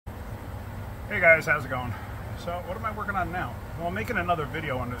Hey guys, how's it going? So what am I working on now? Well, I'm making another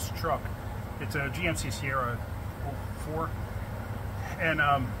video on this truck. It's a GMC Sierra 04, and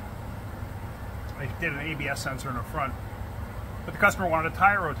I did an ABS sensor in the front, but the customer wanted a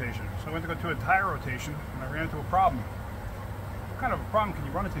tire rotation. So I went to go to a tire rotation and I ran into a problem. What kind of a problem can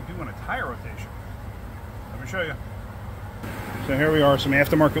you run into doing a tire rotation? Let me show you. So here we are, some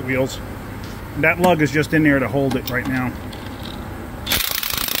aftermarket wheels. And that lug is just in there to hold it right now.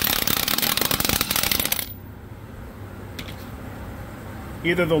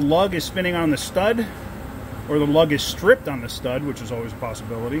 Either the lug is spinning on the stud, or the lug is stripped on the stud, which is always a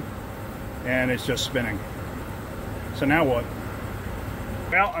possibility, and it's just spinning. So now what?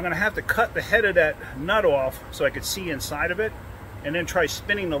 Well, I'm going to have to cut the head of that nut off so I could see inside of it, and then try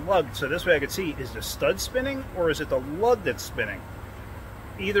spinning the lug, so this way I could see, is the stud spinning, or is it the lug that's spinning?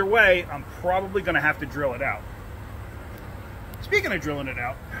 Either way, I'm probably going to have to drill it out. Speaking of drilling it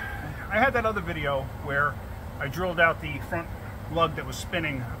out, I had that other video where I drilled out the front lug that was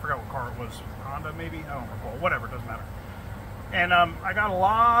spinning. I forgot what car it was. Honda maybe? I don't recall. Whatever, it doesn't matter. And I got a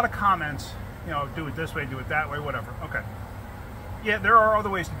lot of comments, you know, do it this way, do it that way, whatever. Okay. Yeah, there are other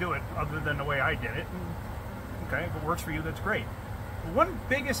ways to do it other than the way I did it. And, okay, if it works for you, that's great. One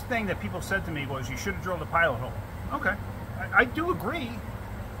biggest thing that people said to me was you should have drilled a pilot hole. Okay. I do agree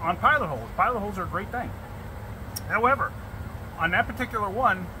on pilot holes. Pilot holes are a great thing. However, on that particular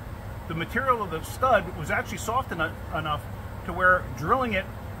one, the material of the stud was actually soft enough to where drilling it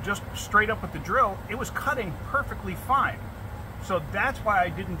just straight up with the drill, it was cutting perfectly fine. So that's why I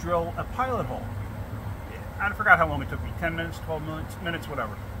didn't drill a pilot hole. I forgot how long it took me, 10 minutes, 12 minutes,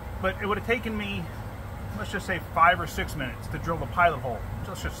 whatever. But it would have taken me, let's just say 5 or 6 minutes to drill the pilot hole,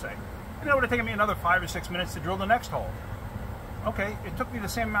 let's just say. And it would have taken me another 5 or 6 minutes to drill the next hole. Okay, it took me the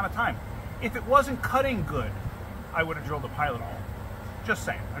same amount of time. If it wasn't cutting good, I would have drilled a pilot hole. Just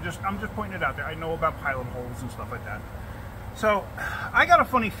saying. I'm just pointing it out there. I know about pilot holes and stuff like that. So I got a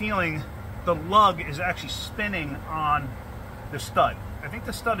funny feeling the lug is actually spinning on the stud. I think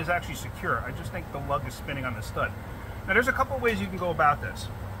the stud is actually secure. I just think the lug is spinning on the stud. Now there's a couple of ways you can go about this.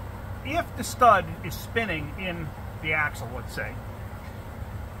 If the stud is spinning in the axle, let's say,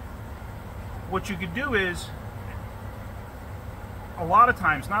 what you could do is, a lot of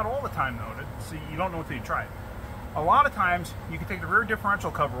times, not all the time though, so you don't know until you try it. A lot of times you can take the rear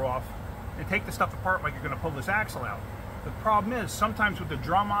differential cover off and take the stuff apart like you're going to pull this axle out. The problem is, sometimes with the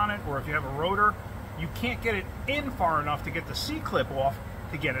drum on it, or if you have a rotor, you can't get it in far enough to get the C-clip off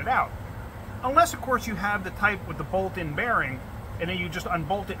to get it out. Unless, of course, you have the type with the bolt-in bearing, and then you just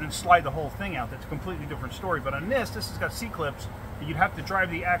unbolt it and slide the whole thing out. That's a completely different story. But on this has got C-clips, and you'd have to drive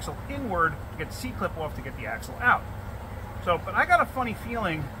the axle inward to get the C-clip off to get the axle out. So, but I got a funny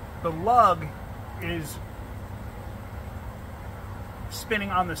feeling the lug is spinning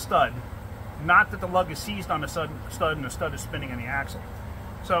on the stud. Not that the lug is seized on the stud and the stud is spinning in the axle.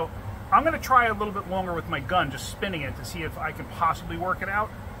 So I'm going to try a little bit longer with my gun, just spinning it to see if I can possibly work it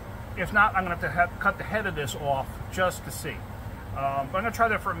out. If not, I'm going to have to cut the head of this off just to see. But I'm going to try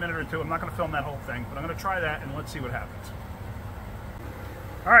that for a minute or two. I'm not going to film that whole thing, but I'm going to try that and let's see what happens.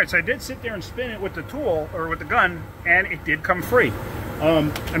 All right, so I did sit there and spin it with the tool, or with the gun, and it did come free. I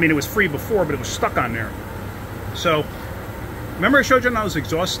mean, it was free before, but it was stuck on there. So remember I showed you on those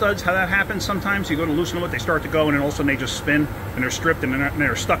exhaust studs how that happens sometimes? You go to loosen them up, they start to go, and then all of a sudden they just spin, and they're stripped, and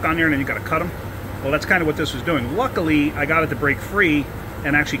they're stuck on there, and then you got to cut them. Well, that's kind of what this was doing. Luckily, I got it to break free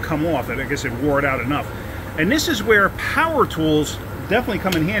and actually come off. I guess it wore it out enough. And this is where power tools definitely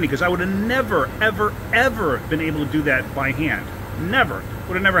come in handy, because I would have never, ever, ever been able to do that by hand. Never.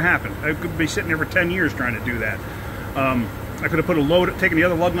 Would have never happened. I could be sitting there for 10 years trying to do that. I could have put a load, taken the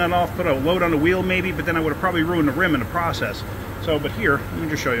other lug nut off, put a load on the wheel maybe, but then I would have probably ruined the rim in the process. So, but here, let me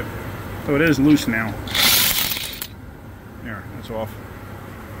just show you. So it is loose now. There, that's off.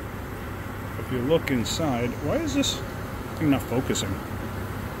 If you look inside, why is this thing not focusing?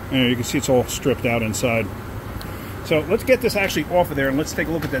 And you can see it's all stripped out inside. So let's get this actually off of there and let's take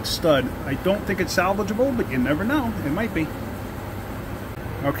a look at that stud. I don't think it's salvageable, but you never know. It might be.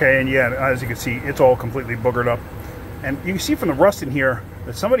 Okay, and yeah, as you can see, it's all completely boogered up. And you can see from the rust in here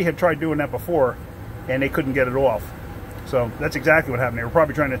that somebody had tried doing that before and they couldn't get it off. So that's exactly what happened. They were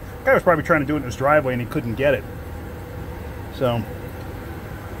probably trying to, the guy was probably trying to do it in his driveway and he couldn't get it. So,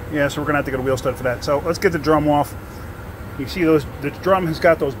 yeah, so we're gonna have to get a wheel stud for that. So let's get the drum off. You see those, the drum has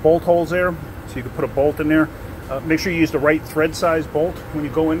got those bolt holes there, so you can put a bolt in there. Make sure you use the right thread size bolt when you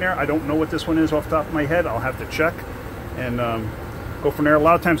go in there. I don't know what this one is off the top of my head. I'll have to check and go from there. A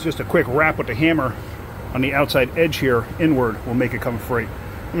lot of times just a quick rap with the hammer on the outside edge here inward will make it come free.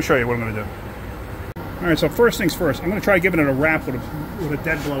 Let me show you what I'm going to do. All right, so first things first, I'm going to try giving it a rap with a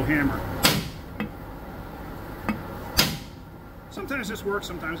dead blow hammer. Sometimes this works,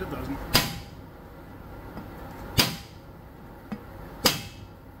 sometimes it doesn't.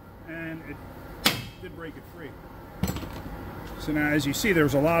 And it did break it free. So now, as you see,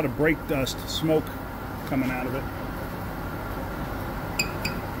 there's a lot of brake dust, smoke coming out of it.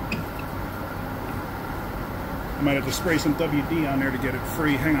 I might have to spray some WD on there to get it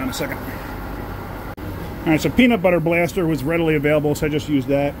free. Hang on a second. Alright, so peanut butter blaster was readily available, so I just used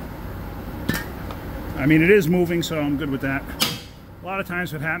that. I mean, it is moving, so I'm good with that. A lot of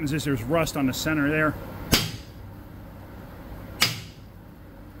times what happens is there's rust on the center there.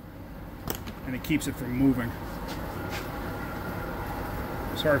 And it keeps it from moving.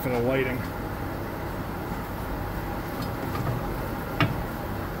 Sorry for the lighting.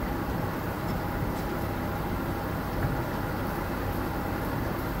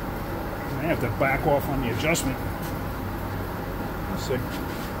 I have to back off on the adjustment. Let's see.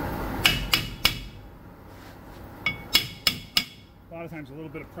 A lot of times a little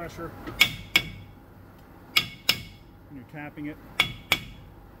bit of pressure when you're tapping it.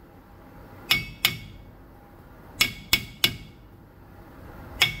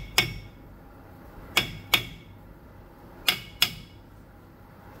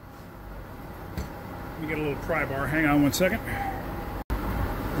 Let me get a little pry bar. Hang on one second.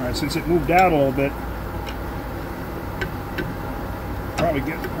 Alright, since it moved out a little bit, probably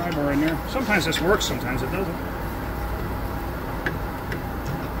get the pry bar in there. Sometimes this works, sometimes it doesn't.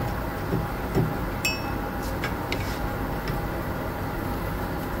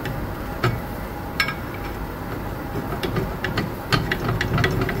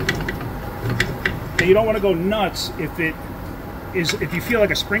 Now, you don't want to go nuts if you feel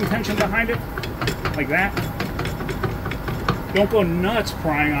like a spring tension behind it, like that. Don't go nuts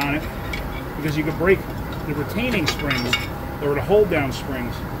prying on it, because you could break the retaining springs or the hold down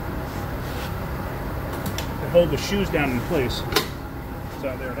springs that hold the shoes down in place.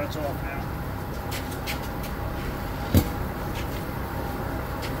 So there, that's off now.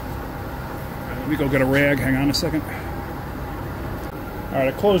 Right, let me go get a rag. Hang on a second. All right,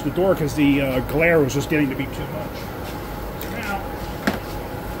 I closed the door because the glare was just getting to be too much. So now,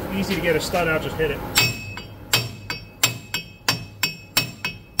 easy to get a stud out, just hit it.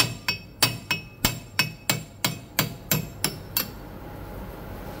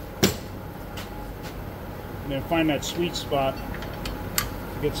 And then find that sweet spot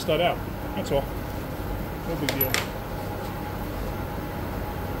to get stud out. That's all. No big deal.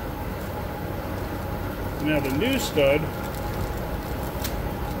 Now the new stud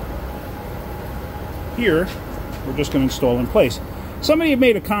here, we're just going to install in place. Somebody had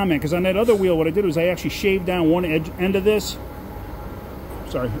made a comment, because on that other wheel, what I did was I actually shaved down one end of this.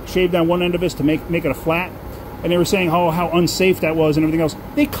 Sorry, shaved down one end of this to make it a flat. And they were saying, oh, how unsafe that was and everything else.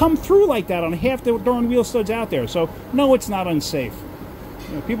 They come through like that on half the darn wheel studs out there. So, no, it's not unsafe.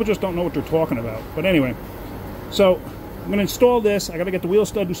 You know, people just don't know what they're talking about. But anyway, so I'm going to install this. I got to get the wheel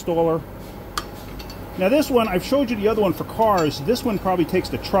stud installer. Now this one, I've showed you the other one for cars. This one probably takes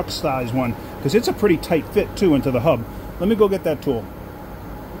the truck size one, because it's a pretty tight fit, too, into the hub. Let me go get that tool.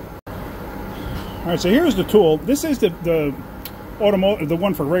 All right, so here's the tool. This is the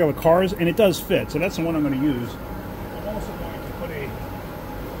one for regular cars, and it does fit, so that's the one I'm going to use. I'm also going to put a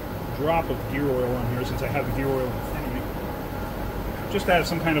drop of gear oil on here, since I have the gear oil in front of me, just to have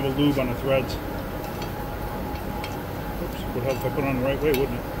some kind of a lube on the threads. Oops, would help if I put it on the right way,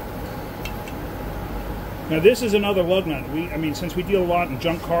 wouldn't it? Now this is another lug nut. I mean, since we deal a lot in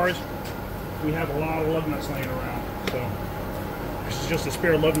junk cars, we have a lot of lug nuts laying around, so this is just a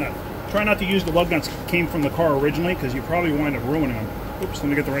spare lug nut. Try not to use the lug nuts that came from the car originally, because you probably wind up ruining them. Oops, let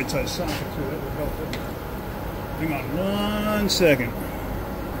me get the right size socket too. That would help it. Hang on 1 second.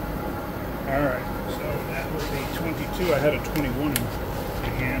 Alright, so that was a 22. I had a 21 in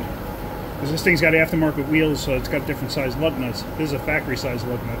hand. Because this thing's got aftermarket wheels, so it's got different size lug nuts. This is a factory size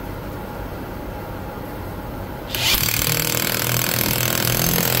lug nut.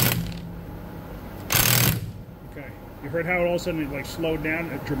 You heard how it all of a sudden it like slowed down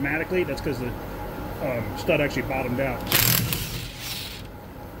dramatically? That's because the stud actually bottomed out.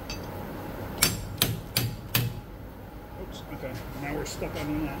 Oops, okay. Now we're stuck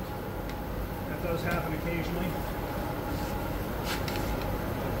on that. That does happen occasionally.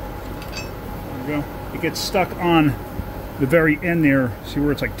 There we go. It gets stuck on the very end there. See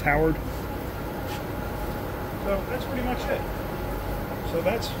where it's like towered? So that's pretty much it. So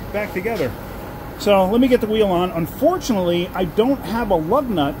that's back together. So let me get the wheel on. Unfortunately, I don't have a lug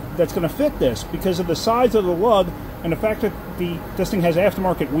nut that's going to fit this because of the size of the lug and the fact that this thing has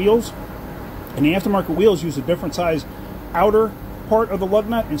aftermarket wheels. And the aftermarket wheels use a different size outer part of the lug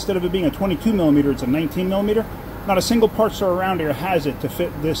nut. Instead of it being a 22 millimeter, it's a 19 millimeter. not a single part store around here has it to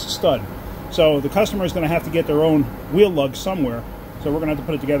fit this stud. So the customer is going to have to get their own wheel lug somewhere. So we're going to have to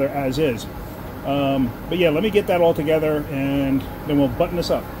put it together as is. But yeah, let me get that all together and then we'll button this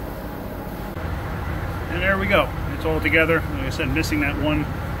up. And there we go. It's all together. Like I said, missing that one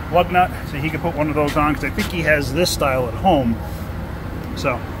lug nut. So he can put one of those on because I think he has this style at home.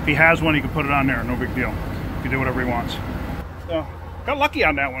 So if he has one, he can put it on there. No big deal. He can do whatever he wants. So got lucky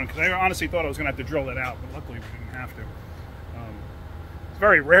on that one because I honestly thought I was going to have to drill that out. But luckily we didn't have to. It's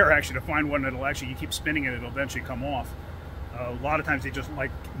very rare actually to find one that'll actually, you keep spinning it, it'll eventually come off. A lot of times they just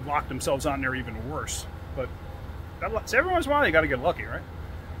like lock themselves on there even worse. But so every once in a while you got to get lucky, right?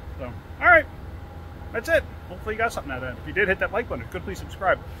 So, all right, that's it. Hopefully you got something out of that. If you did, hit that like button. If you could, please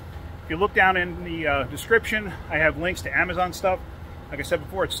subscribe. If you look down in the description, I have links to Amazon stuff. Like I said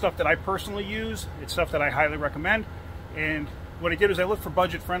before, it's stuff that I personally use. It's stuff that I highly recommend. And what I did is I looked for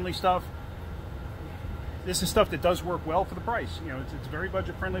budget-friendly stuff. This is stuff that does work well for the price. You know, it's very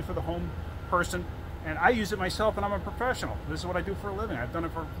budget-friendly for the home person. And I use it myself, and I'm a professional. This is what I do for a living. I've done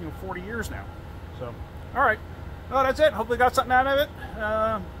it for 40 years now. So, all right. Well, that's it. Hopefully, got something out of it.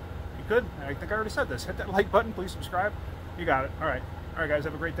 You could. I think I already said this. Hit that like button. Please subscribe. You got it. All right. All right, guys.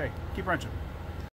 Have a great day. Keep wrenching.